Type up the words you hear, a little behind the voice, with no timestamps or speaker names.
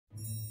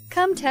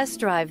Come test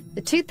drive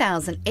the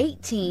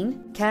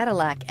 2018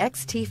 Cadillac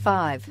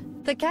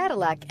XT5. The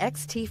Cadillac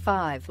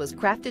XT5 was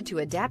crafted to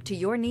adapt to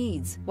your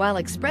needs while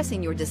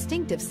expressing your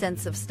distinctive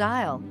sense of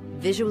style.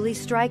 Visually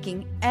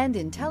striking and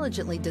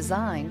intelligently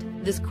designed,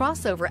 this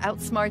crossover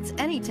outsmarts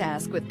any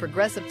task with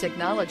progressive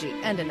technology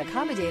and an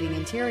accommodating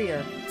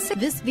interior.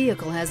 This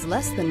vehicle has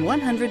less than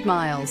 100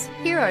 miles.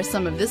 Here are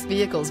some of this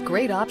vehicle's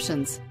great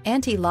options: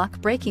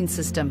 anti-lock braking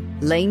system,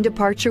 lane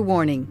departure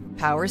warning,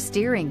 power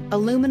steering,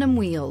 aluminum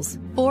wheels,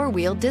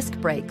 four-wheel disc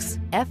brakes,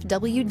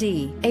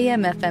 FWD,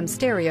 AM/FM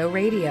stereo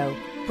radio,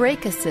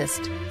 brake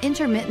assist,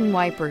 intermittent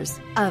wipers.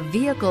 A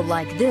vehicle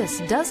like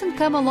this doesn't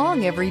come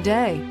along every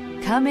day.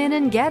 Come in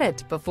and get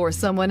it before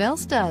someone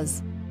else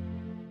does.